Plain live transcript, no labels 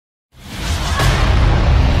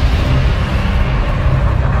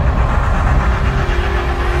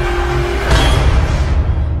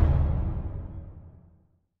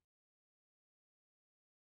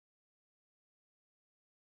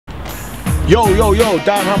Yo,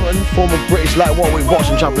 Darren Hamilton, former British lightweight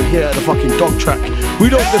boxing champion here at the fucking dog track. We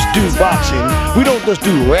don't just do boxing, we don't just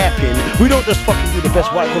do rapping, we don't just fucking do the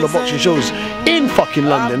best white collar boxing shows in fucking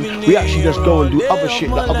London. We actually just go and do other shit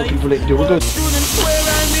that other people like to do. We're going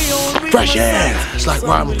fresh air, it's like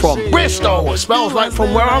where I'm from. Bristol, it smells like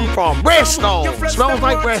from where I'm from. Bristol, it smells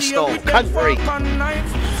like Bristol, country.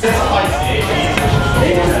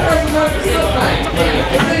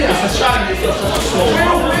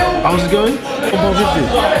 How's it going? £1.50.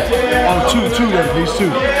 Oh, two then, please, two.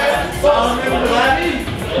 You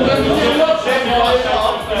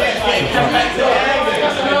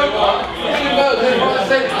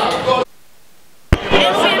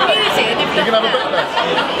can have a bit of that.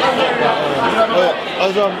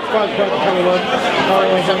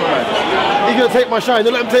 He's gonna take my shine,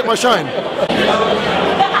 don't let him take my shine.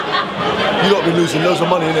 You got to be losing loads of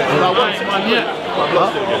money, innit? I won it, yeah. Huh?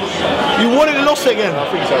 You won it and lost it again? I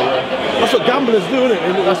think so, yeah. That's what gamblers do, innit?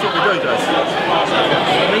 That's what we do, guys.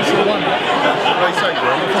 At least you won. Very safe, bro.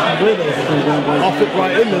 I'll fit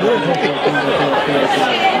right in there,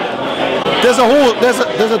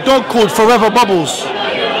 there's a dog called Forever Bubbles.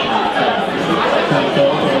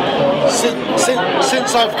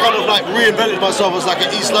 Since I've kind of like reinvented myself as like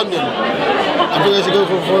an East London, I think I should go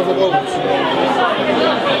for Forever Bubbles.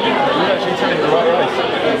 You're actually telling the right race.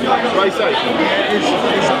 Race 8.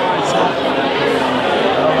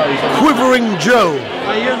 Quivering Joe.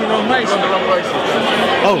 Are you on the wrong race? On the wrong races.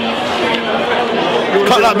 Oh.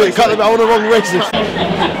 Cut that bit, I'm on the wrong races.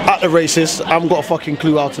 At the races, I haven't got a fucking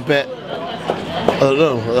clue how to bet. I don't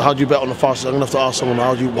know. How do you bet on the fastest? I'm gonna have to ask someone.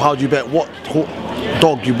 How do you bet? What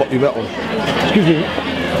dog you bet on? Excuse me.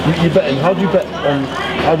 You betting? How do you bet on?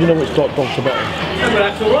 How do you know which dog to bet on?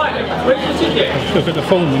 That's all right. Where's the ticket? Look at the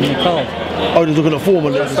form in your card. Oh, they're looking at the form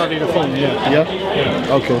and study the form. Yeah.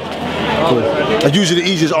 Yeah. Okay. Cool. That's usually the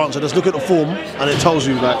easiest answer. Just look at the form and it tells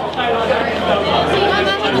you that.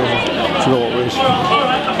 Do you know what race?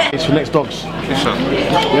 It's for next dogs.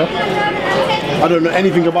 Yeah. I don't know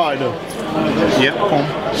anything about it though. Yeah.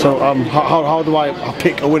 So how do I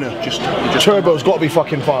pick a winner? Just Turbo's got to be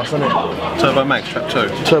fucking fast, isn't it? Turbo Mags, track 2.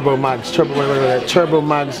 Turbo Mags, Turbo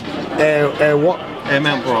Mags, Air what? Air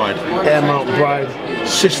Mount Bride. Air Mount Bride.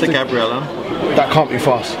 Sister Gabriella. That can't be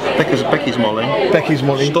fast. Becky's Molly. Becky's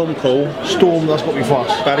Molly. Storm Call. Storm, that's got to be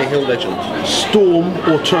fast. Barry Hill Legend. Storm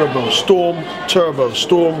or Turbo? Storm, Turbo,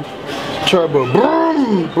 Storm, Turbo.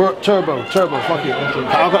 Boom! Turbo, fuck it.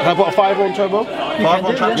 Have I got a 5 on Turbo? 5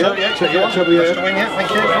 on track 2, yeah. Turbo, yeah. Thank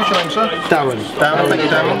you. What's your name, sir? Darren. Thank you,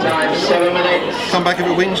 Darren. Come back if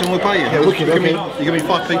it wins and we'll pay you. Yeah, wicked, you give me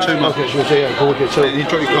 5p 2 months. Okay, sure, so yeah, go wicked. So you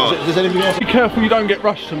drop your card. Is there anything else? Be careful you don't get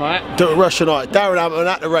rushed tonight. Don't rush tonight. Darren Hamilton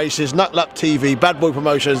at the races, Knuckle-up TV, Bad Boy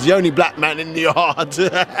Promotions, the only black man in the yard.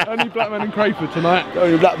 Only black man in Crayford tonight.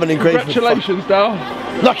 Only black man in Crayford. Congratulations, Dal.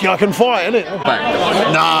 Lucky I can fight, innit?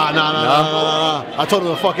 Nah. I told him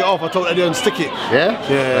to fuck it off. I told him to stick it. Yeah?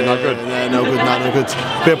 Yeah. No good. Yeah, no good.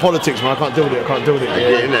 Bit of politics, man. I can't deal with it.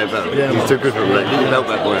 Get in there, but he's too good for me. Get your belt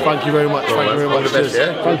back, boy. Thank you very much. All the best,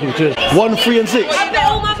 yeah? Thank you. Cheers. 1, 3 and 6. I bet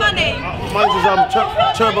all my money. Mine's is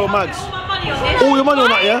Turbo Mags. All your money on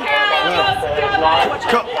that, yeah?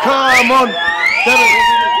 Come on.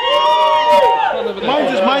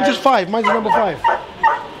 Mine's just 5. Mine's number 5.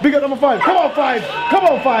 Big up number 5. Come on, 5. Come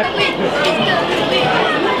on, 5.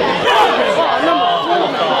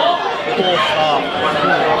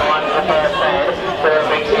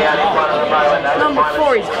 Number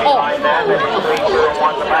 4 is off.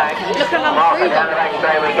 Look at number 3.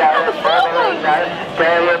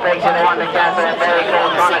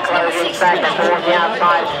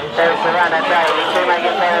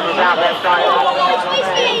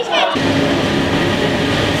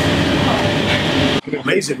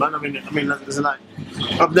 Amazing, man. I mean, there's like,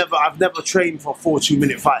 I've never trained for a 4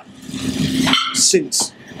 2-minute fight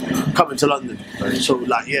since coming to London. So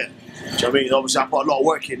like, yeah. Do you know what I mean? Obviously, I put a lot of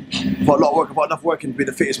work in. I put enough work in to be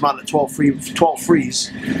the fittest man at 12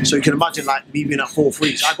 threes. So you can imagine like me being at 4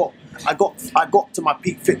 threes. I got to my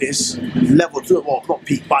peak fitness level. Well, not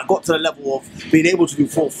peak, but I got to the level of being able to do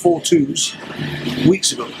 4 twos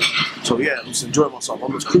weeks ago. So yeah, I'm just enjoying myself.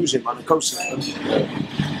 I'm just cruising, man, and coasting.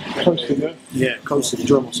 Coasting, yeah? Yeah, coasting,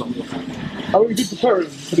 enjoying myself. How long have you been preparing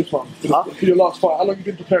for this one? For your last fight? How long have you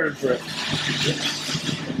been preparing for it?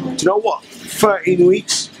 Do you know what? 13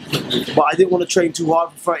 weeks. But I didn't want to train too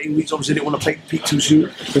hard for 13 weeks. Obviously, I didn't want to peak too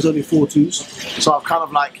soon. There's only 4 twos. So I've kind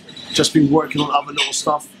of like just been working on other little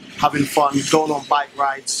stuff, having fun, going on bike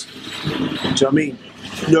rides. Do you know what I mean?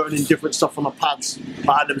 Learning different stuff on the pads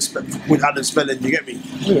with Adam Spelling, you get me?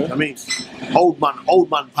 Yeah. I mean, old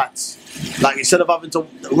man pads. Like instead of having to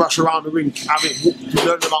rush around the ring,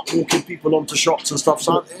 learning about walking people onto shots and stuff.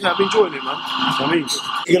 So yeah, I'm enjoying it, man. I mean,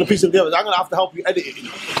 you're gonna piece it together. I'm gonna have to help you edit it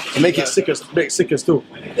and make it sicker, still.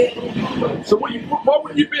 So why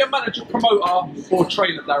wouldn't you be a manager, promoter, or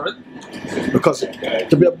trainer, Darren? Because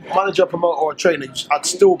to be a manager, promoter, or a trainer, I'd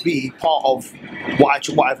still be part of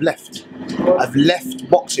what I've left. I've left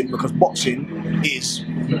boxing because boxing is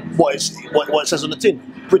what it says on the tin.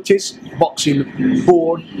 British Boxing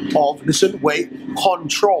Board of, listen, wait,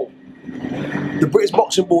 control. The British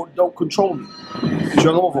Boxing Board don't control me. Do you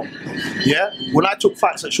know what I'm saying? Yeah? When I took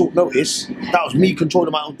fights at short notice, that was me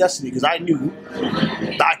controlling my own destiny because I knew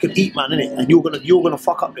that I could eat, man, innit? And you're gonna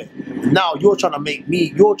fuck up there. Now you're trying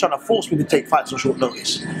to force me to take fights on short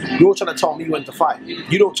notice. You're trying to tell me when to fight.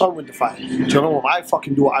 You don't tell me when to fight. Do you know what I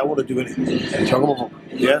fucking do what I want to do, innit? Do you know what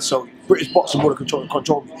Yeah, so British Boxing Board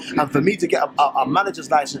control me. And for me to get a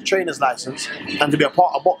manager's license, trainer's license, and to be a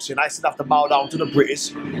part of boxing, I still have to bow down to the British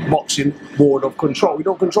Boxing Board of Control. You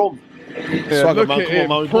don't control me. Yeah, Swagger, man,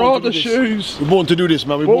 come on, man. Prada shoes. We're born to do this,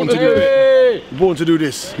 man. We're born to do this. We're born to do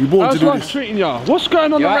this. We're born to do this. Treating ya. What's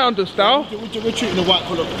going on around us, Dal? We're treating the white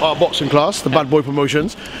collar boxing class, the Bad Boy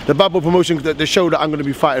Promotions. The Bad Boy Promotions, the show that I'm going to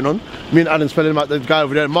be fighting on. Me and Alan's spelling out the guy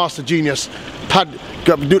over there, Master Genius.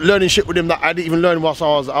 Learning shit with him that I didn't even learn whilst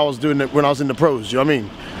I was doing it when I was in the pros. You know what I mean?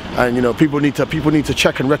 And you know, people need to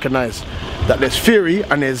check and recognise that there's theory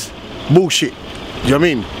and there's bullshit. You know what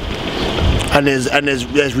I mean? And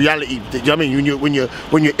there's reality. Do you know what I mean?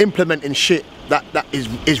 When you're implementing shit that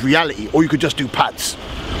is reality, or you could just do pads.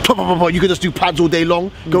 You could just do pads all day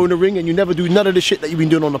long, go in the ring, and you never do none of the shit that you've been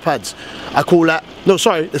doing on the pads. I call that, no,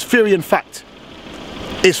 sorry, it's theory and fact.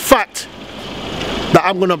 It's fact that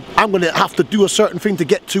I'm gonna have to do a certain thing to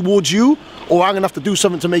get towards you, or I'm gonna have to do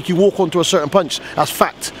something to make you walk onto a certain punch. That's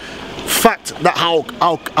fact. Fact that how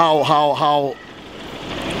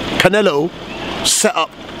Canelo set up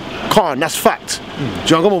Khan, that's fact.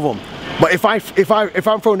 Do you know what I'm saying? But if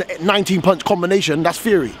I'm throwing a 19 punch combination, that's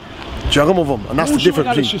theory. Do you know what I'm saying? And that's the difference.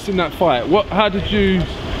 What was just in that fight? How did you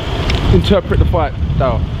interpret the fight,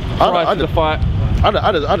 Dal? Prior to the fight? I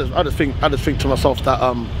just think to myself that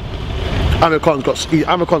Amir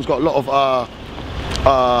Khan's got a lot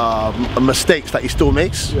of mistakes that he still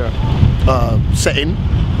makes. Yeah. Setting,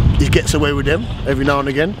 he gets away with them every now and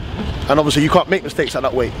again, and obviously you can't make mistakes at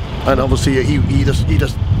that weight. And obviously he just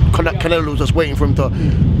Canelo's just waiting for him to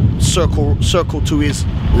circle to his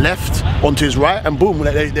left, onto his right, and boom,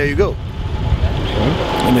 there you go.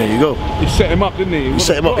 And there you go. He set him up, didn't he? He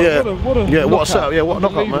set him up, yeah. What a setup, yeah, what a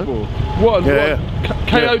knockout, man.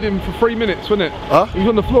 KO'd him for 3 minutes, wasn't it? Huh? He was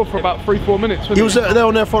on the floor for about 3-4 minutes, wasn't he? He was there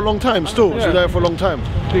on there for a long time still. Yeah. He was there for a long time.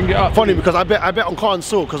 Didn't get up. Funny because I bet on Khan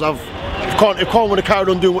still, because if Khan would have carried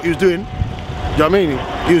on doing what he was doing, you know what I mean?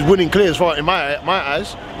 He was winning clear as far in my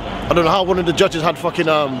eyes. I don't know how one of the judges had fucking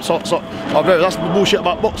that's the bullshit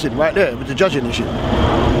about boxing right there with the judging and shit.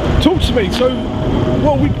 Talk to me. So,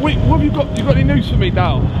 what have you got? You got any news for me,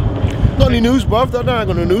 Dal? Not any news, bruv. No, I ain't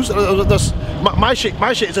got no news. My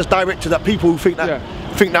shit is just directed at people who think that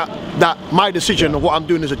that my decision of what I'm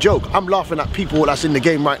doing is a joke. I'm laughing at people that's in the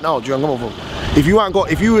game right now. Do you know what I'm saying?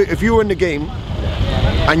 If you were in the game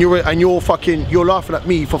and you're laughing at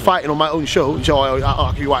me for fighting on my own show,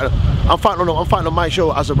 I'm fighting on my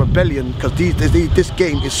show as a rebellion because this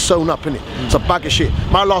game is sewn up in it. It's a bag of shit.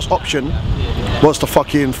 My last option was to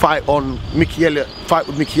fucking fight with Mickey Elliott for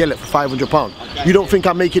 £500. You don't think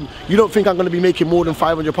I'm going to be making more than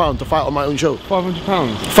 £500 to fight on my own show? £500?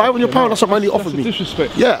 £500, that's what money offered me.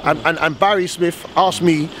 Disrespect. Yeah, and Barry Smith asked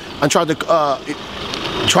me and tried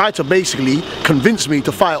to basically convince me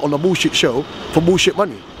to fight on a bullshit show for bullshit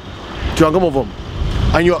money. Do you know what I'm saying?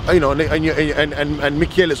 And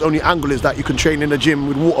Mickey Elliott's only angle is that you can train in the gym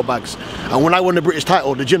with water bags. And when I won the British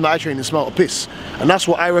title, the gym that I trained in smelled of piss. And that's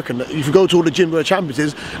what I reckon. If you go to all the gyms where the champions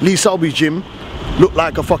is, Lee Selby's gym looked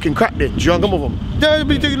like a fucking crack den. Do you know what I'm saying?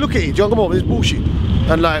 Yeah, look at it. Do you know what I'm saying? It's bullshit.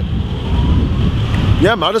 And like,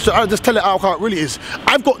 yeah, man, I just tell it how it really is.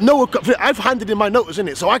 I've handed in my notice,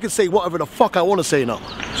 innit? So I can say whatever the fuck I want to say now.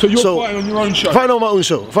 So you're fighting on your own show? Fighting on my own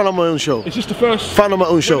show. Fighting on my own show. Is this the first? Fighting on my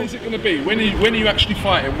own show. When is it going to be? When are you actually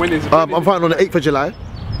fighting? When is it? I'm fighting on the 8th of July.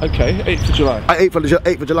 Okay, 8th of July.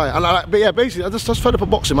 8th of July. And but yeah, basically, I just fed up of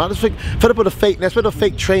boxing, man. I just fed up of the fakeness, fed up of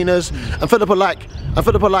fake trainers, and fed up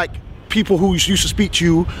of people who used to speak to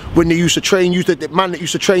you when they used to train you, the man that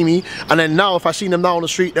used to train me, and then now if I seen them now on the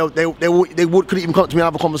street, they couldn't even come to me and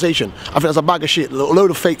have a conversation. I think that's a bag of shit, a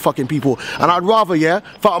load of fake fucking people. And I'd rather,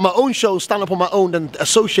 fight on my own show, stand up on my own, than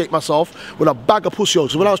associate myself with a bag of pussy.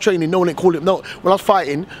 Because when I was training, no one didn't call it. No, when I was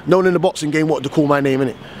fighting, no one in the boxing game wanted to call my name,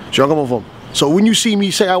 innit? Do you know what I'm saying? So when you see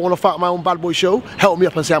me say I want to fight my own bad boy show, help me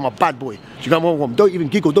up and say I'm a bad boy. Do you get what I'm? Don't even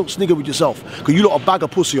giggle, don't snigger with yourself. Because you lot a bag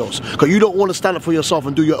of pussios. Because you don't want to stand up for yourself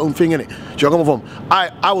and do your own thing, innit? Do you get what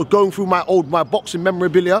I'm? I was going through my boxing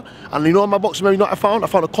memorabilia, and you know what my boxing memorabilia I found? I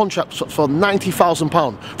found a contract for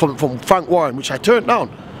 £90,000 from Frank Warren, which I turned down.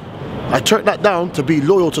 I turned that down to be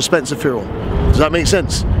loyal to Spencer Firrell. Does that make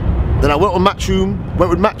sense? Then I went with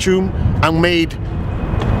Matchroom and made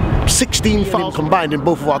 16,000 combined in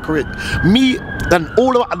both of our careers. Me and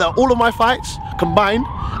all of my fights combined,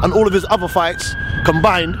 and all of his other fights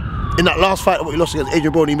combined, in that last fight what he lost against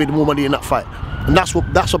Adrian Broner, he made more money in that fight. And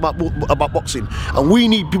that's about boxing. And we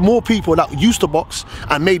need more people that used to box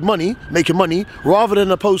and making money, rather than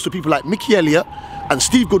opposed to people like Mickey Elliott and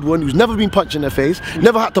Steve Goodwin, who's never been punched in their face,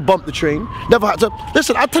 never had to bump the train, never had to...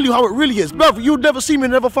 Listen, I'll tell you how it really is. Bruv, you'll never see me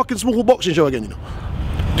in another fucking small boxing show again, you know.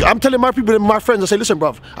 I'm telling my people and my friends, I say, listen,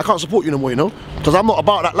 bruv, I can't support you no more, you know, because I'm not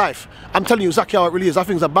about that life. I'm telling you exactly how it really is. I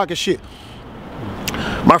think it's a bag of shit.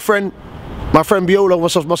 My friend Biola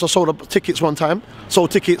must have sold tickets one time,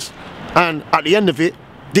 and at the end of it,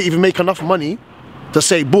 didn't even make enough money to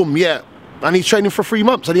say, boom, yeah, and he's training for 3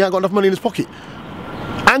 months and he ain't got enough money in his pocket.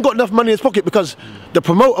 I ain't got enough money in his pocket because the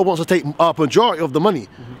promoter wants to take a majority of the money.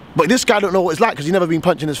 But this guy don't know what it's like because he's never been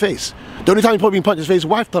punched in his face. The only time he's probably been punched in his face, his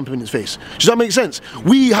wife thumped him in his face. Does that make sense?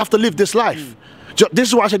 We have to live this life. This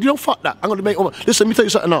is why I said, you know, fuck that. I'm going to make... Listen, let me tell you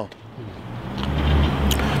something now.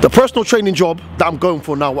 The personal training job that I'm going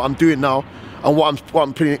for now, what I'm doing now, and what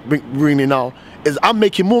I'm bringing now, is I'm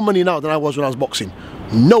making more money now than I was when I was boxing.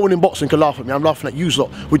 No one in boxing can laugh at me. I'm laughing at you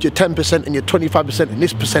lot with your 10% and your 25% and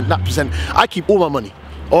this percent, that percent. I keep all my money.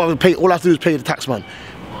 All I have to do is pay the tax man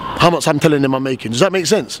how much I'm telling them I'm making. Does that make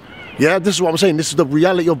sense? Yeah, this is what I'm saying. This is the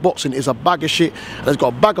reality of boxing. It's a bag of shit, and it's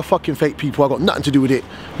got a bag of fucking fake people. I got nothing to do with it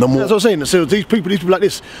no more. That's what I'm saying. So these people like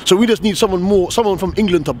this. So we just need someone from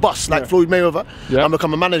England to bust like Floyd Mayweather and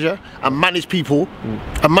become a manager and manage people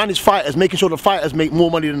and manage fighters, making sure the fighters make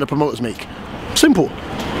more money than the promoters make. Simple.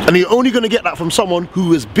 And you're only going to get that from someone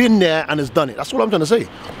who has been there and has done it. That's what I'm trying to say.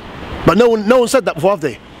 But no one said that before, have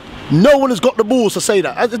they? No one has got the balls to say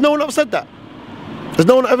that. Has no one ever said that? Has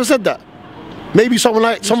no one ever said that? Maybe someone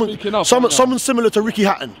like someone similar to Ricky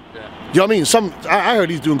Hatton. Yeah. Do you know what I mean? I heard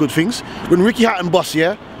he's doing good things. When Ricky Hatton bust,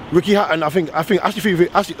 yeah, Ricky Hatton, I think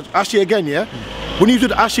Ashley again, yeah. When he was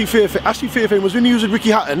with Ashley Fairfame was when he was with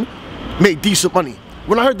Ricky Hatton, made decent money.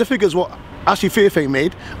 When I heard the figures what Ashley Fairfame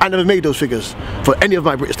made, I never made those figures for any of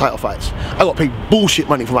my British title fights. I got paid bullshit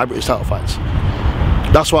money for my British title fights.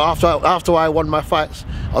 That's why after I won my fights,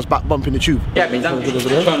 I was back bumping the tube. Yeah,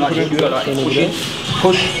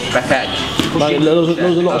 push, back out.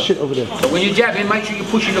 There's a lot of shit over there. So when you're jabbing, make sure you're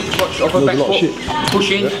pushing off the back foot.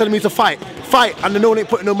 Pushing. They're telling me to fight, and they know they ain't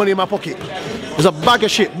putting no money in my pocket. It's a bag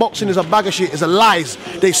of shit. Boxing is a bag of shit. It's a lies.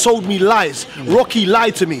 They sold me lies. Rocky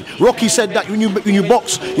lied to me. Rocky said that when you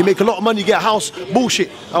box, you make a lot of money, you get a house. Bullshit.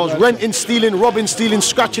 I was renting, stealing, robbing, stealing,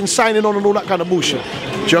 scratching, signing on, and all that kind of bullshit.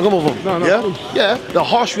 Do you know what I'm saying? Yeah. The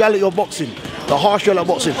harsh reality of boxing. The harsh reality of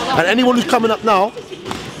boxing. And anyone who's coming up now,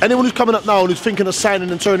 and who's thinking of signing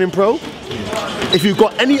and turning pro, if you've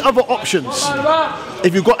got any other options,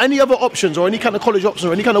 or any kind of college options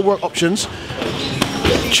or any kind of work options,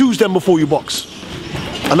 choose them before you box.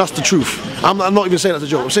 And that's the truth. I'm not even saying that as a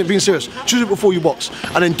joke. I'm saying being serious. Choose it before you box,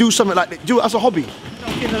 and then do something like that. Do it as a hobby.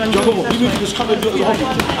 You need to just come and do it as a hobby.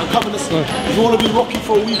 And come and if you want to be Rocky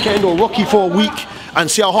for a weekend or Rocky for a week and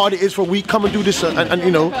see how hard it is for a week, come and do this and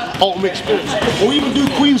you know, ultimate experience. Or even do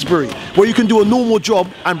Queensbury, where you can do a normal job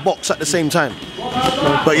and box at the same time.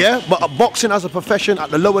 But boxing as a profession at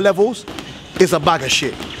the lower levels is a bag of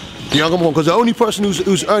shit. You know, because the only person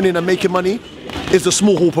who's earning and making money is the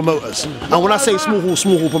small hall promoters. And when I say small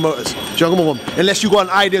hall promoters, do you know, unless you got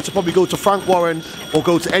an idea to probably go to Frank Warren or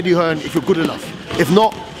go to Eddie Hearn if you're good enough. If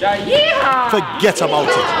not, forget about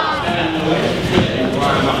it.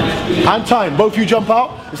 And time, both of you jump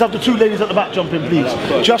out. Let's have the two ladies at the back jump in, please.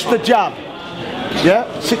 Just the jab. Yeah,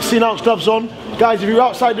 16-ounce gloves on. Guys, if you're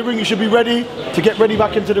outside the ring, you should be ready to get ready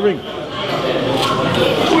back into the ring.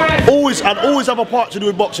 Always have a part to do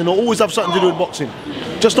with boxing, or always have something to do with boxing.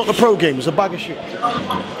 Just not the pro game, it's a bag of shit.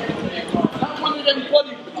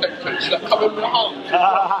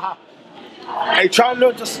 Hey, try and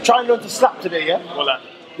learn to slap today, yeah? Well,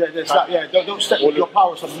 yeah, slap, yeah. Don't step with your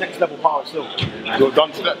power, some next level power still. You're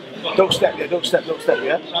done step. Don't step, yeah. Don't step,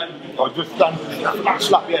 yeah. I just done.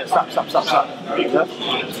 Slap, yeah. Slap. Yeah?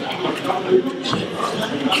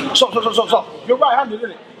 Stop. You're right-handed,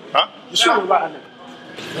 isn't it? Huh? You're sure right-handed.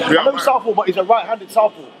 Yeah, I know southpaw, but he's a right-handed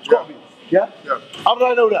southpaw. It's got to be. Yeah? Yeah. How did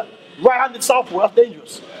I know that? Right-handed southpaw, that's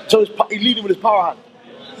dangerous. So he's leading with his power hand.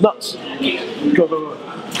 Nuts. Go.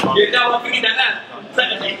 I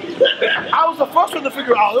was the first one to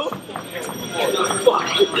figure it out, though.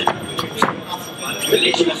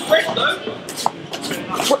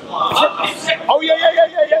 Oh, yeah.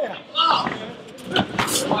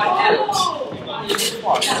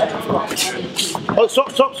 Oh,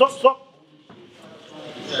 stop.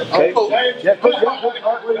 Okay. Yeah, good.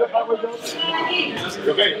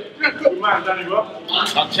 Okay. Good man, Danny, bro.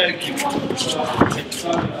 I'll take you.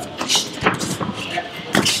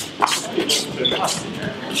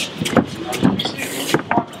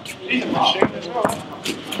 He's a machine as well.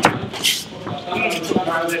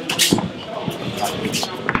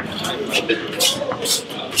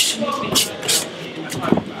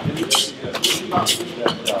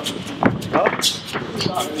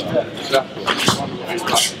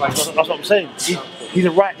 That's what I'm saying. He's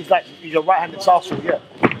a right-handed southpaw. Yeah.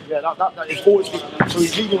 That is always. So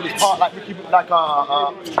he's leading with his part like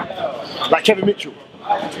Kevin Mitchell.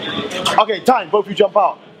 Okay, time. Both of you jump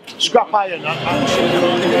out. Scrap iron. Unless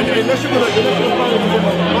you're gonna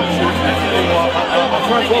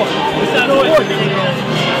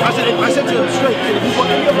I said to him straight. If you've got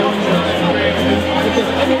any other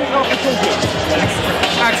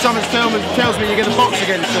Ag Summers tells me you're going to box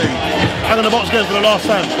again soon. I'm going to box again for the last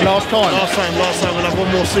time. Last time, and I've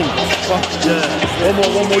one more scene. Yeah,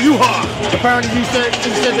 one more. You-ha! Apparently you said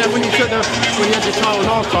that when you had the title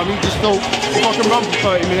last time, you just thought if I can run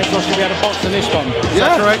for 30 minutes, I should be able to box in this one. Is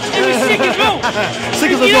that correct? It was sick as well.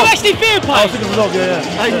 Sick as a dog. You know Ashley Theopain? Sick as a dog,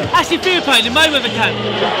 yeah. Ashley Theopain, the main weather camp.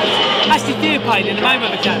 Ashley Theopain in the main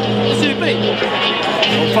weather camp. That's who it beat.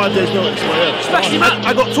 On 5 days notice, yeah. Smashed him up.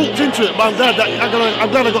 I got talked into it, but I'm glad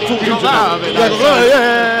I got talked into it. Out of it,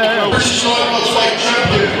 Yeah. British lightweight fight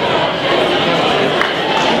champion.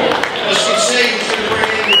 As you can see, he's going to bring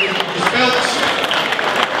in his belts.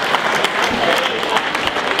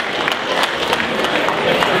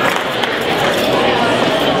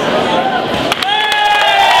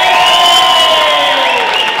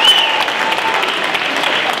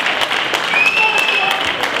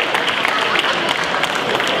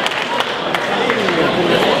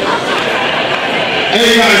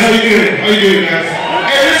 Hey guys, how you doing? Guys?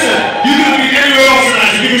 Hey, listen, you could be anywhere else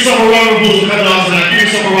tonight. Give yourself a round of applause. Give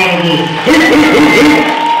yourself a round of applause.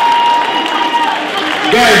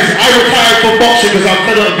 Guys, I retired from boxing because I'm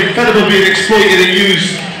fed up of being exploited and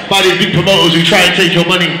used by these big promoters who try and take your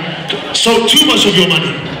money. So too much of your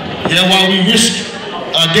money. Yeah, while we risk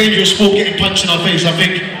dangerous sport getting punched in our face, I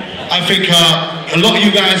think a lot of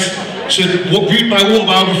you guys should read my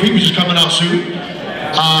autobiography, which is coming out soon.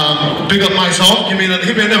 Big up myself. Give me another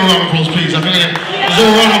round of applause, please. I think there's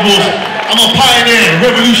a round of applause. I'm a pioneer, a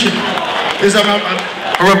revolution. I'm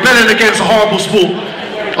a rebellion against a horrible sport.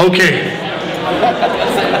 Okay.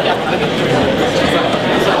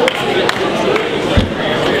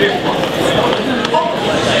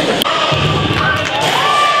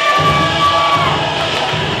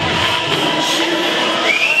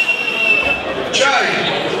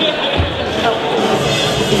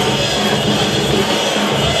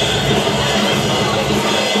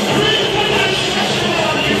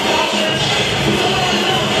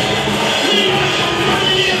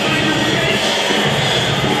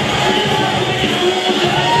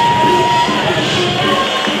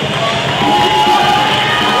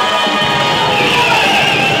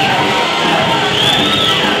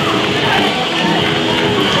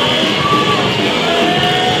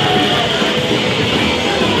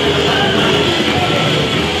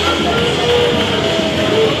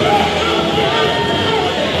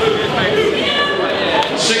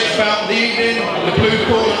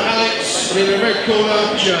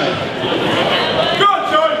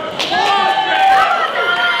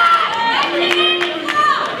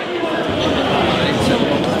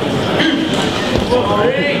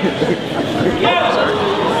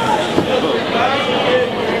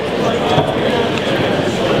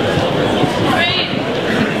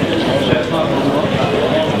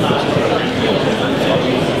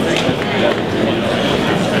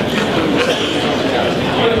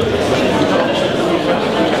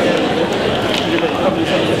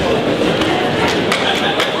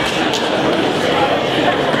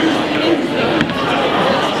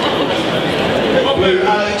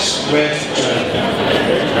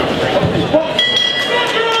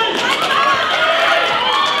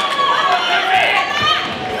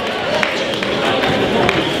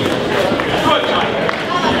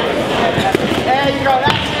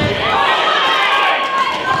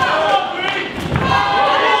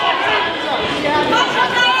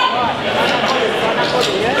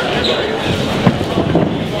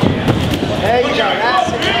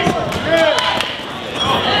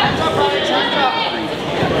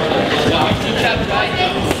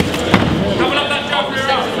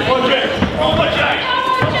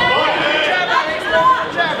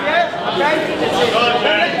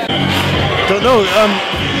 Don't know.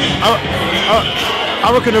 I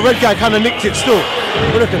reckon the red guy kind of nicked it still.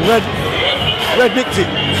 I reckon red nicked it.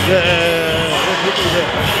 Yeah, red nicked it.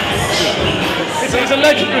 It's a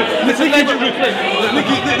legendary thing.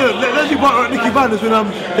 Nicky Van has been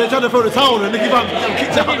they're trying to throw the towel and Nicky Van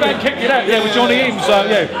kicked it out. Nicky Van kicked it out, yeah, with Johnny Eames, so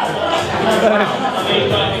yeah.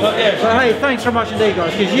 So hey, thanks very much indeed,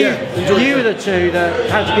 guys, because you were the two that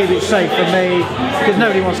had to keep it safe for me, because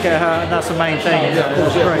nobody wants to get hurt, and that's the main thing. And of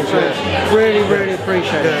course, great. So really, really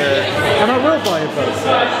appreciate it. And I will buy it, both.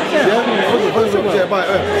 Yeah,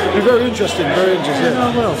 it's very interesting, very interesting. Yeah,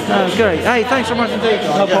 I will. No, it's great. Hey, thanks so much indeed,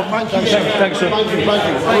 guys. No problem. Thanks, sir. We'd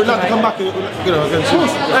like to come back, again soon.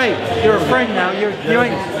 Hey, you're a friend now. You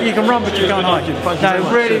can run, but you can't hide. No,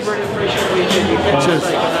 really, really appreciate it. Cheers.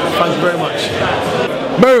 Thank you very much.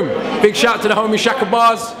 Boom! Big shout to the homie Shaka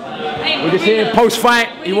Bars. We're just here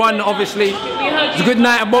post-fight. He won, obviously. It was a good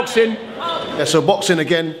night of boxing. Yeah, so boxing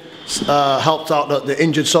again helped out the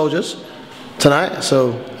injured soldiers tonight.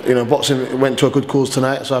 So, you know, boxing went to a good cause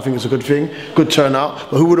tonight, so I think it's a good thing. Good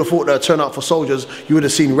turnout. But who would have thought that a turnout for soldiers, you would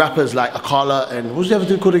have seen rappers like Akala and what was the other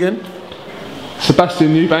dude called again?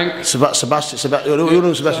 Sebastian Eubank. Sebastian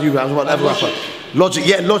Eubank, whatever rapper. Logic,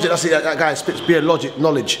 yeah, Logic, that's it, that guy spits beer, Logic,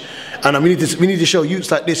 knowledge. And we need to show youths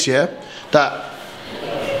like this, yeah, that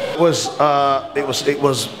it was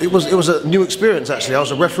a new experience actually. I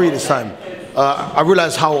was a referee this time. I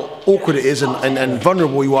realised how awkward it is and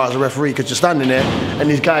vulnerable you are as a referee, because you're standing there and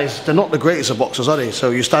these guys, they're not the greatest of boxers, are they? So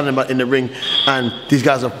you're standing in the ring and these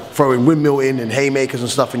guys are throwing windmill in and haymakers and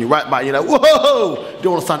stuff, and you're right by, you're like, whoa! You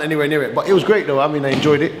don't want to stand anywhere near it. But it was great though, I mean, I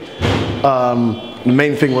enjoyed it. The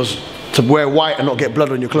main thing was to wear white and not get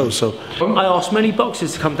blood on your clothes. So I asked many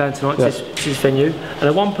boxers to come down tonight to this venue, and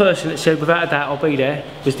the one person that said without a doubt I'll be there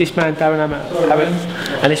was this man Darren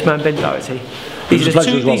and this man Ben Doherty. These are the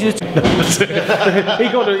two.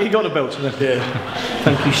 he got a belt. Yeah.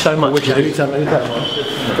 Thank you so much. Anytime.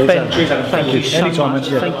 Ben, thank you so much.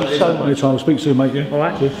 Thank you so much. Anytime, I'll speak soon, mate. Yeah. All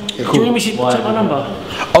right. Yeah. Yeah, cool. Do you want me to take my number?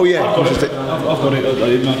 Oh yeah. I've got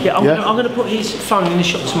it. Yeah, I'm going to put his phone in the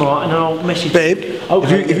shop tomorrow, and then I'll message. Babe,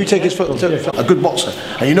 if you take his phone, a good boxer,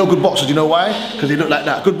 and you know good boxers, you know why? Because they look like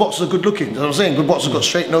that. Good boxers are good looking. You know what I'm saying? Good boxers got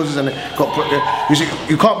straight noses and got.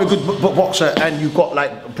 You can't be a good boxer and you've got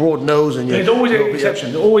like broad nose and there's always an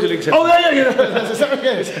exception. There's always an exception. Oh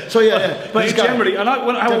yeah. So yeah. But generally, and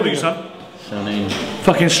how old are you, son? 17.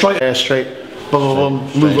 Fucking straight. Yeah, straight. Boom.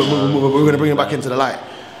 Move. We're going to bring him back into the light,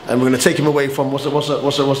 and we're going to take him away from what's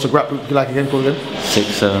the grapple like again? Called again?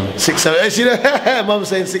 6'7". 6'7". See that? Mum's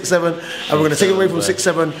saying 6'7", and we're going to take him away from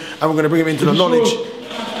 6'7", and we're going to bring him into the knowledge.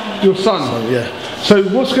 Your son. Yeah. So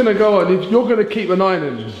what's going to go on? If you're going to keep an eye on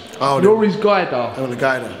him, you're his guider. I'm going to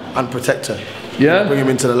guide him and protector. Yeah. Bring him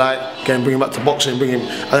into the light. Again, bring him back to boxing.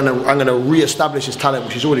 I'm going to re-establish his talent,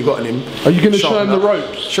 which he's already got in him. Are you going to show him the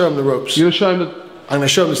ropes? Show him the ropes. You're going to show him I'm going to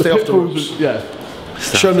show him to stay off the ropes. Yeah.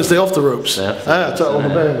 Show him to stay off the ropes.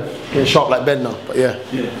 Getting sharp like Ben now, but yeah.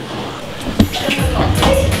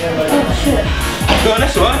 Go on,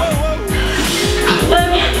 that's alright.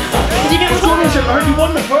 Did you get a I heard you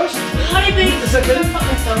won the first. How do you beat the second?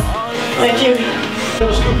 Thank you.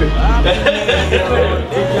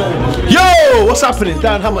 Yo, what's happening?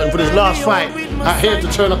 Dan Hamilton for this last fight. Out here to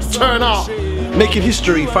turn out, making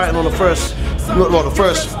history, fighting on the first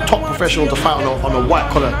top professional to fight on a white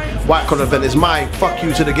collar event. Is my fuck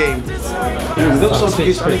you to the game.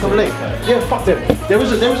 Come late. Yeah, fuck them. There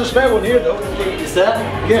was a spare one here though. Is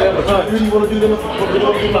that? Yeah, but I really want to do them. Fuck it,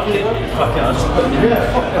 I'll just put them in.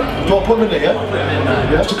 Yeah, fuck them. Do you want to put them in there,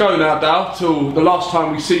 yeah? Yeah. To go now, Dal, till the last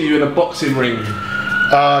time we see you in a boxing ring.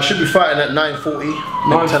 Should be fighting at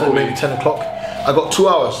 9:40, maybe 10 o'clock. I got 2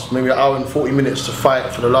 hours, maybe an hour and 40 minutes to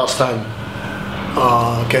fight for the last time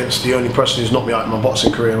against the only person who's knocked me out in my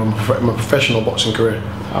boxing career, my professional boxing career.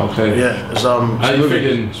 Okay. Yeah. How you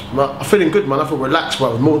feeling? I'm feeling good, man. I feel relaxed,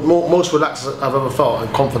 bro. Most relaxed I've ever felt,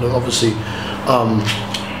 and confident, obviously.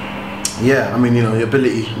 Yeah, I mean, you know, the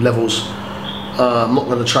ability levels. I'm not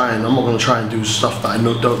gonna try and do stuff that I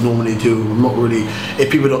don't normally do. I'm not really. If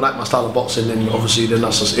people don't like my style of boxing, then obviously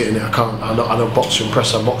that's just it. I don't box to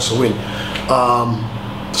impress. I box to win.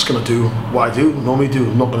 Just gonna do what I normally do.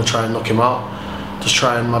 I'm not gonna try and knock him out. Just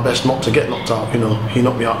trying my best not to get knocked out. You know, he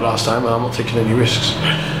knocked me out last time, and I'm not taking any risks.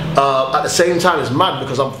 At the same time, it's mad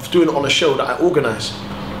because I'm doing it on a show that I organise.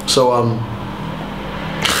 So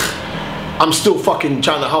I'm still fucking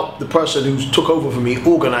trying to help the person who's took over for me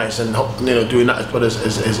organise and help, you know, doing that as well as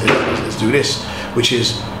do this, which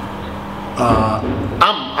is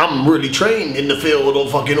I'm really trained in the field of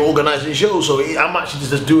fucking organising shows, so I'm actually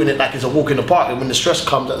just doing it like it's a walk in the park, and when the stress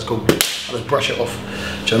comes, I just go, just brush it off. Do you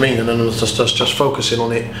know what I mean? And then I was just focusing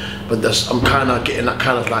on it. But I'm kind of getting that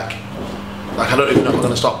kind of like I don't even know if I'm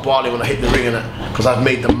gonna start barling when I hit the ring and that, because I've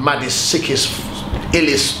made the maddest, sickest,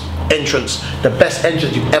 illest entrance, the best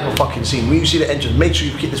entrance you've ever fucking seen. When you see the entrance, make sure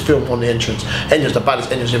you get this film on the entrance. Entrance, the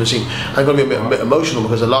baddest entrance you've ever seen. I'm gonna be a bit emotional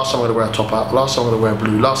because the last time I'm gonna wear a top out, last time I'm gonna wear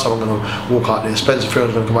blue, last time I'm gonna walk out there, Spencer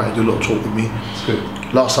Field's gonna come out and do a little talk with me.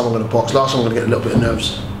 Last time I'm gonna box, last time I'm gonna get a little bit of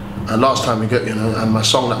nerves. And last time we get, you know, and my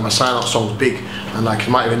song, like my sign-out song's big, and like it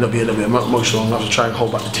might even be a little bit emotional. I'm gonna have to try and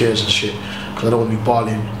hold back the tears and shit, because I don't want to be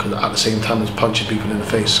barling, because at the same time as punching people in the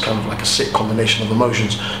face, kind of like a sick combination of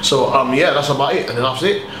emotions. So yeah, that's about it. And then after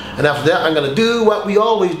it, and after that, I'm gonna do what we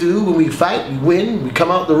always do when we fight, we win, we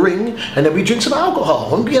come out the ring, and then we drink some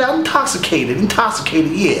alcohol and get intoxicated.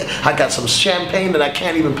 Yeah, I got some champagne that I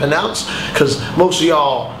can't even pronounce, because most of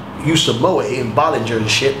y'all used to Moe in Bollinger and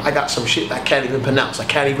shit. I got some shit that I can't even pronounce. I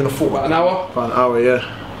can't even afford. About an hour? About an hour,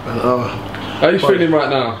 yeah. About an hour. How are you feeling right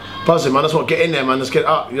now? Buzzing, man. That's what. Get in there, man. Let's get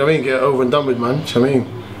up. You know what I mean? Get it over and done with, man. You know what I mean?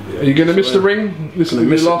 Are you gonna miss the ring? Listen, you're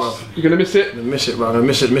gonna miss it? I'm gonna miss it, bro. I'm gonna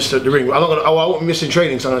miss the ring. I'm not gonna. I won't be missing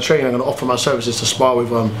training. So I'm gonna train. I'm gonna offer my services to spar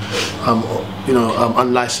with you know,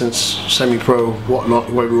 unlicensed, semi-pro,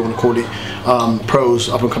 whatnot, whatever you want to call it, pros,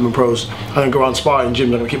 up and coming pros. I'm gonna go around sparring gyms.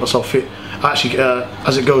 I'm gonna keep myself fit. Actually,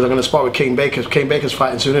 as it goes, I'm gonna spar with Kane Baker. Kane Baker's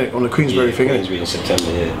fighting soon, isn't it? On the Queensberry thing. Queensberry in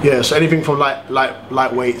September, yeah. Yeah. So anything from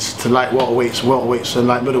light weights to light welterweights, and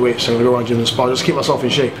light middleweights. So I'm gonna go around gym and spar. Just keep myself in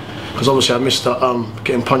shape. Because obviously I missed the,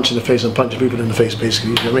 getting punched in the face and punching people in the face,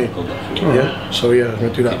 basically. You know what I mean? Yeah. So yeah, I'm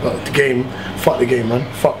gonna do that. But the game, fuck the game, man.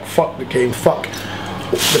 Fuck the game. Fuck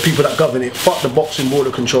the people that govern it. Fuck the boxing board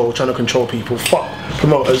of control, trying to control people. Fuck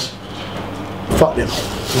promoters. Fuck them.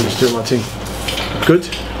 I'm just doing my thing. Good.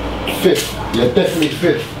 5th. Yeah, definitely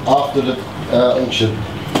 5th after the auction.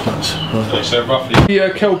 Okay, so roughly. Yeah,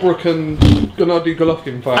 Kell Brook and Gennady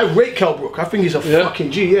Golovkin fight. I rate Kell Brook. I think he's a fucking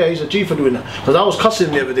G. Yeah, he's a G for doing that. Because I was cussing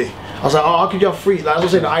him the other day. I was like, oh, how could you have free? Like, as I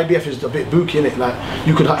was saying, the IBF is a bit booky, innit? Like,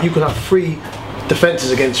 you could have free defences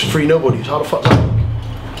against free nobodies. How the fuck's that? Do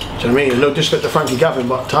you know what I mean? No disrespect to Frankie Gavin,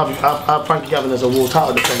 but to have Frankie Gavin as a war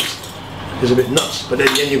title defence is a bit nuts. But then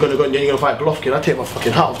you're gonna go and then you're gonna fight Golovkin. I take my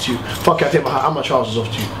fucking hat off to you. Fuck it, I take my hat and my trousers off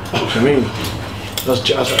to you. You know what I mean? That's a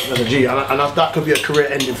G, and that could be a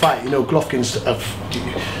career-ending fight. You know, Golovkin's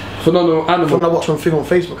phenomenal animal. When I watched one thing on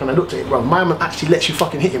Facebook and I looked at it, bro, my man actually lets you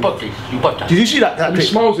fucking hit him. Did you see that? He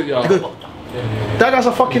smiles at you. That guy's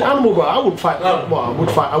a fucking animal, bro. I wouldn't fight. Well,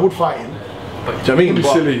 I would fight him. Do you know what I mean? Be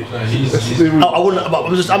silly. I wouldn't.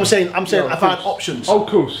 But I'm saying. If I had options. Oh, of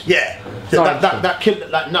course. Yeah. That kid,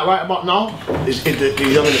 like right about now, the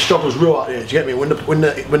struggle's real out there. Do you get me? When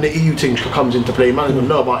the EU thing comes into play, man, don't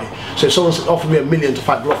know about it. So if someone offered me $1 million to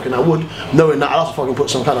fight Golovkin, I would, knowing that I'd have to fucking put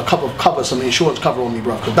some kind of cover, some insurance cover on me,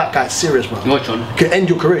 bro. Because that guy's serious, bro. Could end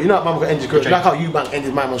your career. You know that man could end your career. Like how you man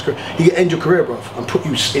ended my man's career. He could end your career, bro, and put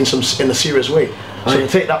you in a serious way. So you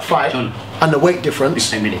take that fight and the weight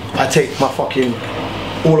difference. I take my fucking.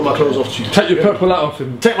 All of my clothes off to you. Take your purple hat off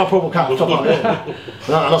him. Take my purple cap off. And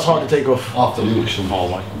that's hard to take off. After the auction.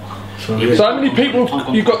 So how many people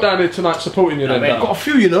you got down here tonight supporting you then? I've got a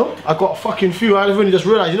few, you know. I got a fucking few. I've only just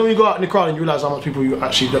realised. You know when you go out in the crowd and you realise how much people you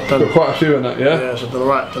actually done. Got quite a few in that, yeah? Yeah, so done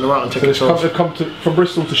alright and taken so they've come from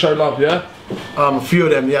Bristol to show love, yeah? A few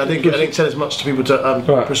of them, yeah. I didn't tell as much to people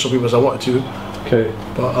Bristol people as I wanted to. Okay.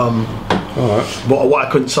 But alright. But what I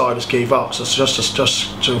couldn't say I just gave out. So just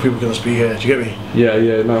so people can just be here. Do you get me?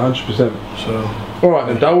 Yeah, no, 100%. So alright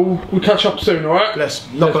then, Dal, we'll catch up soon, alright? Let's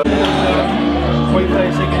knock it. Wait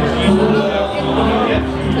 30 seconds.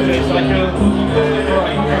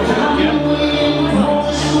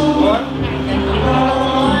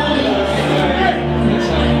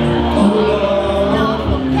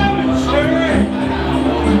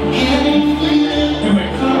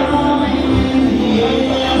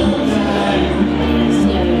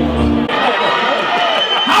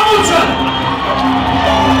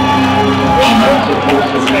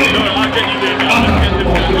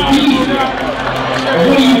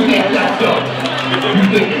 What do you think that does? You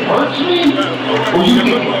think it hurts me? Or you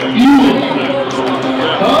think it fuels me?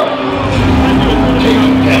 Huh? Take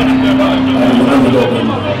it down.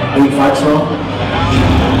 Any fights now?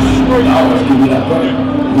 Now let's give me that brother.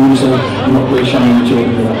 Losing, I'm not really trying to give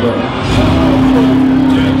me that brother.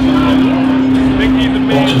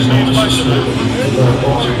 Boxing's not just a sport.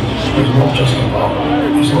 Boxing is not just about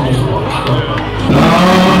power.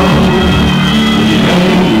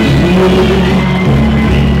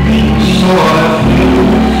 So I feel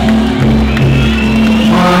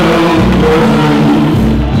final burden,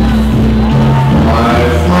 my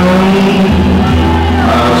friend.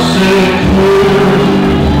 I'll say clear,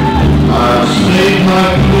 I'll state my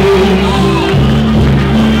case.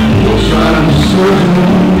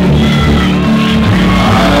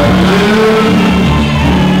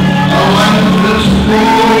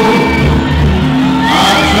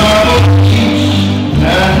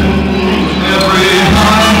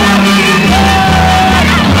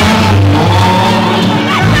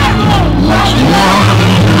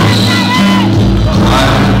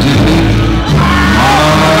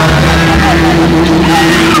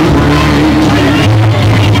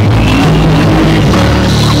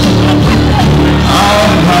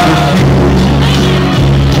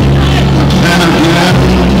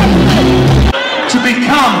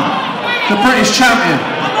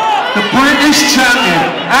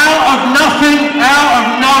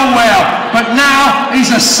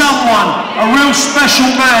 someone, a real special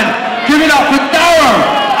man. Give it up for Darren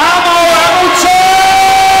Hamilton!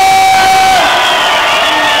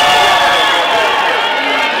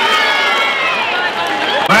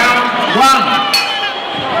 Round one.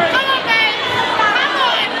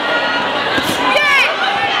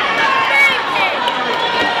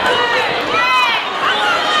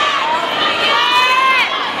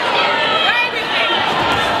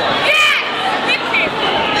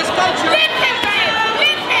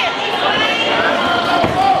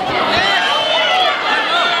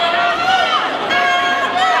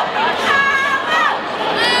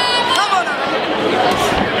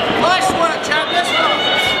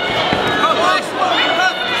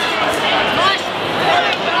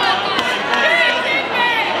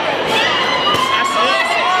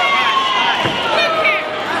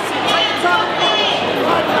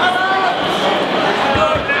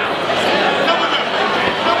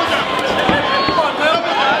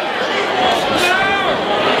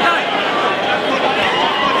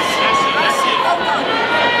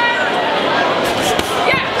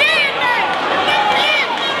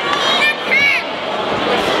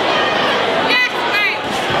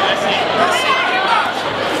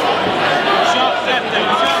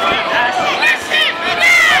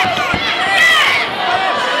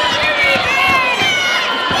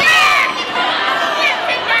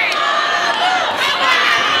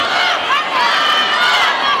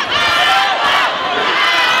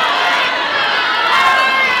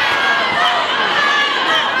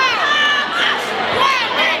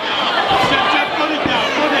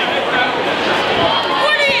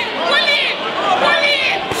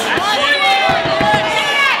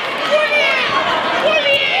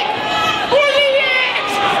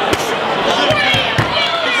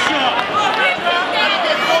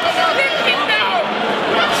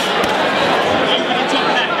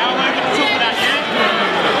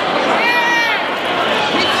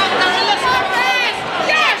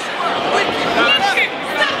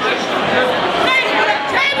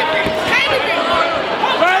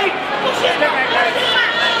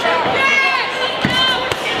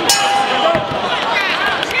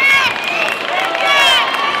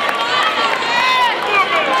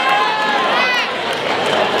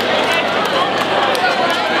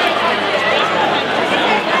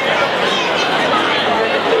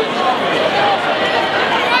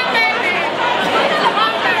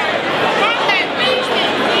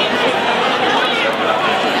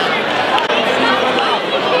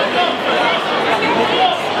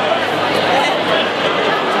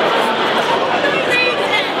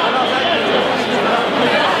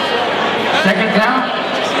 Second down.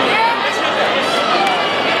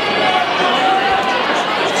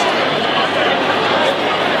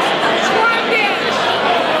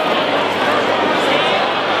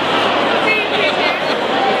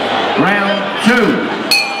 Round two.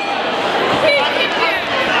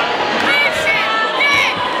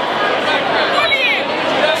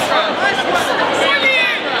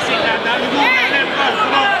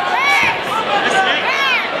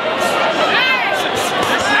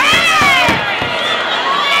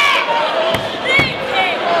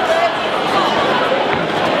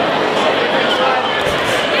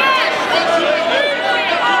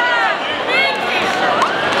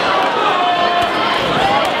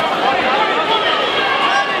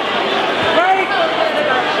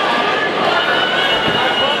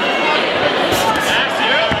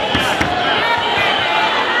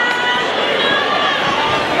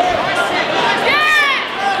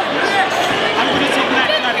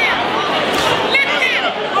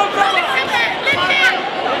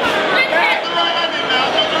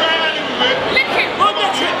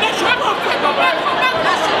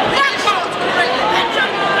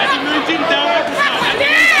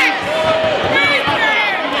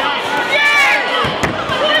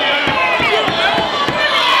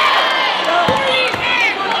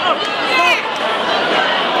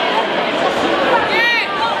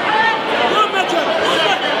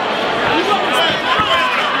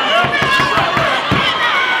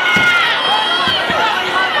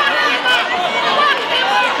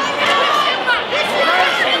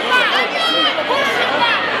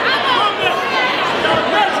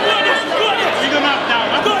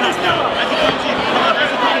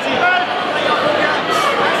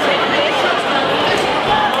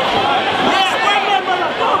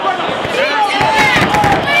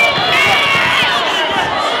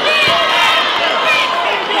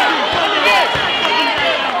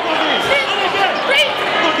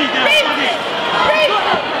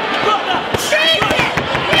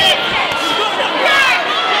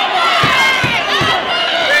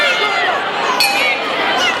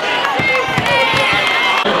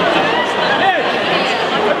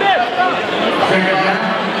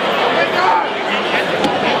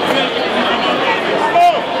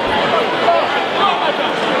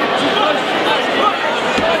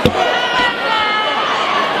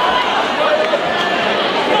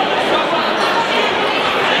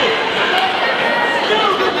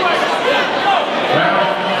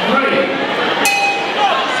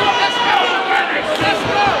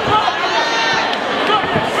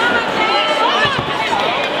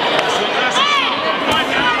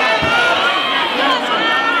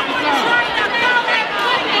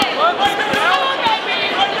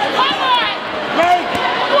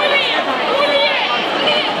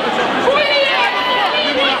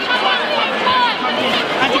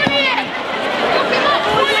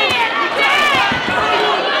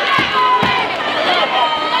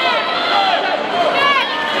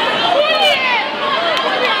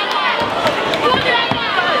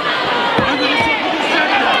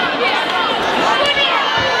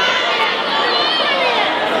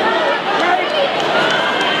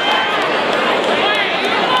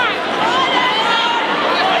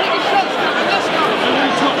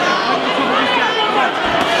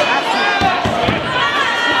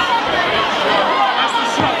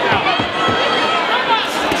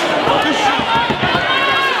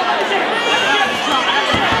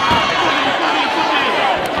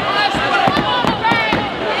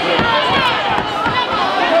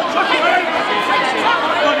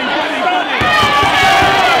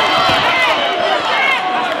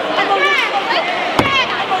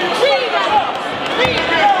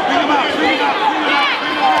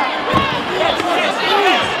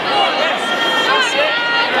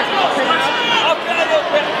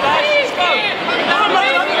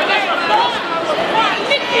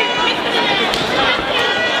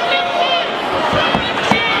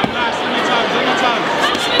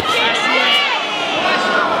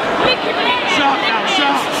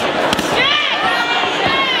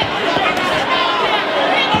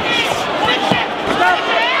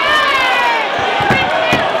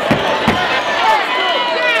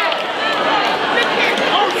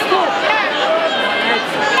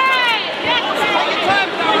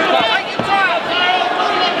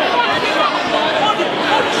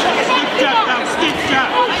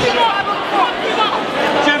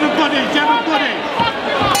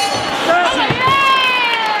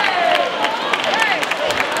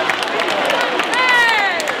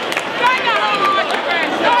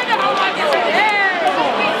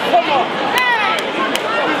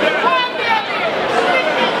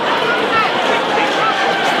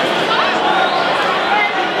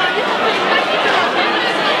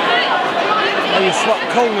 You swap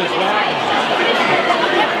corners, right?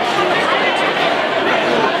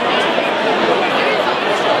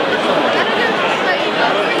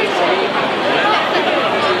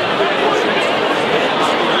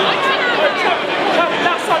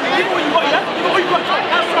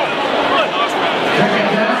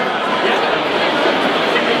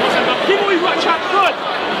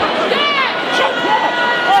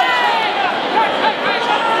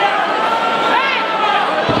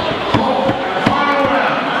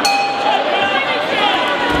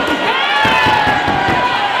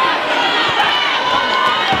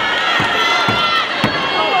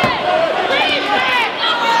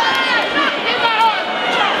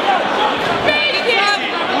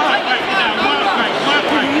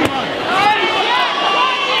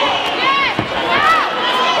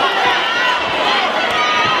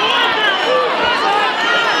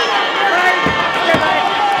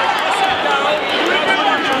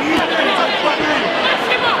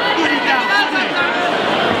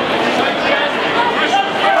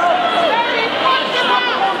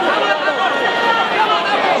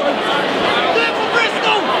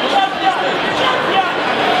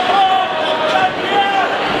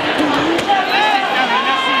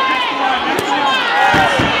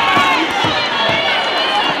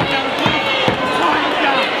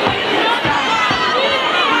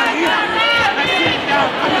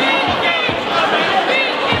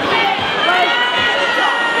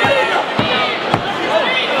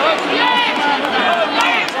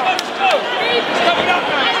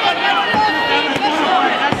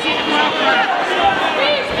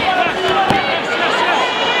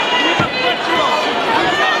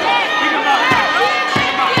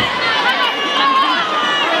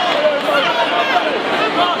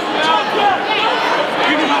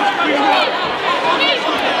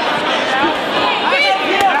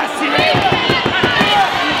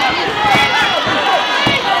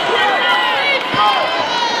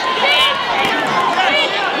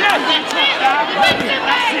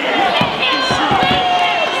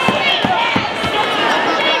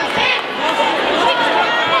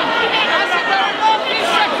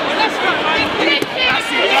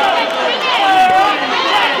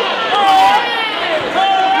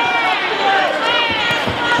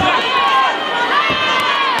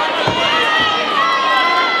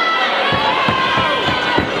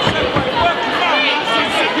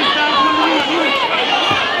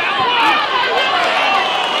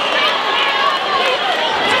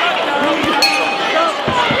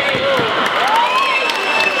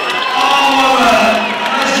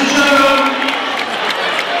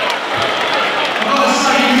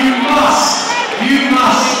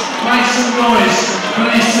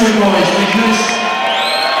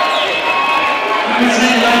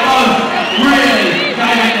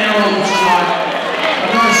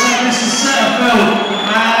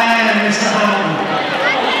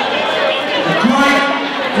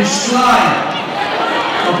 Display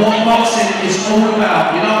of what boxing is all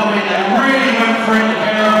about. You know what I mean? They really went for it, the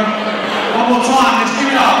pair of them. One more time, let's give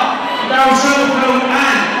it up. Darren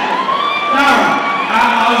and Darren at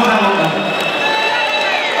O'Hamilton.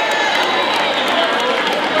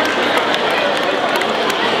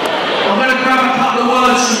 I'm going to grab a couple of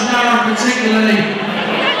words from Darren particularly.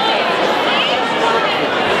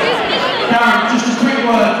 Darren, just a quick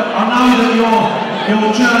word. I know that your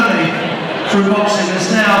journey through boxing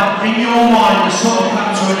has now, in your mind, has sort of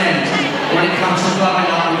come to an end when it comes to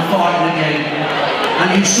blowing up and fighting again.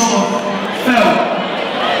 And you sort of felt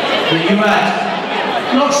that you had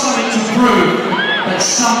not something to prove, but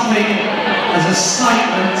something as a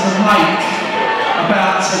statement to make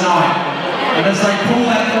about tonight. And as they pull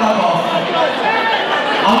that glove off,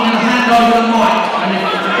 I'm going to hand over the mic, and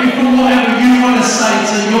if for whatever you want to say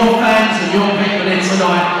to your fans and your people here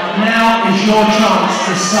tonight, now is your chance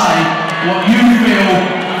to say what you feel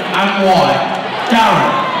and why.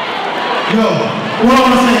 Darren. Yo, what I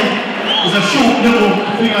want to say is a short little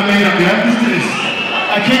thing I made up here. Listen to this.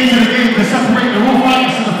 to separate the real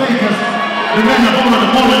fighters and the fakers, the men that follow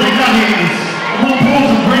the model, the gladiators, the more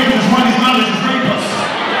important bravers, runners, managers, rapists,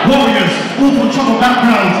 warriors, all from troubled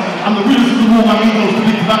backgrounds, and the rulers of the war, my amigos, to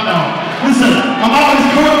pick that down. Listen, I'm out of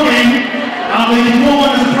this current game, and I'm making more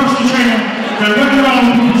money as a personal trainer than running around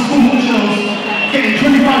with people's school shows, getting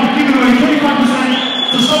 25, giving away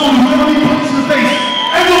 25% to someone who's never been punched in the face.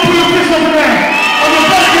 Everyone put your fist over there on your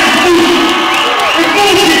back against bullshit. It's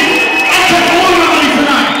bullshit. I take all your money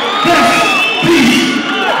tonight. Yes, peace.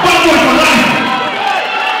 Bad boy for life.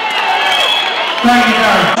 Thank you,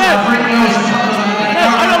 Darren. Rick Mills and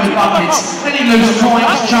Knuckle-up with buckets. Any loose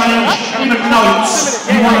coins, change, even notes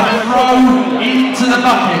you want to throw into the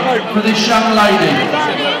bucket for this young lady.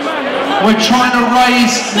 We're trying to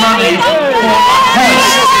raise money for a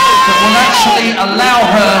purse that will actually allow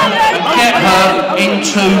her and get her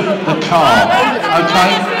into the car.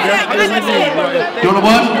 Okay? You want a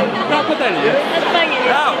word?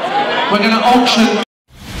 We're going to auction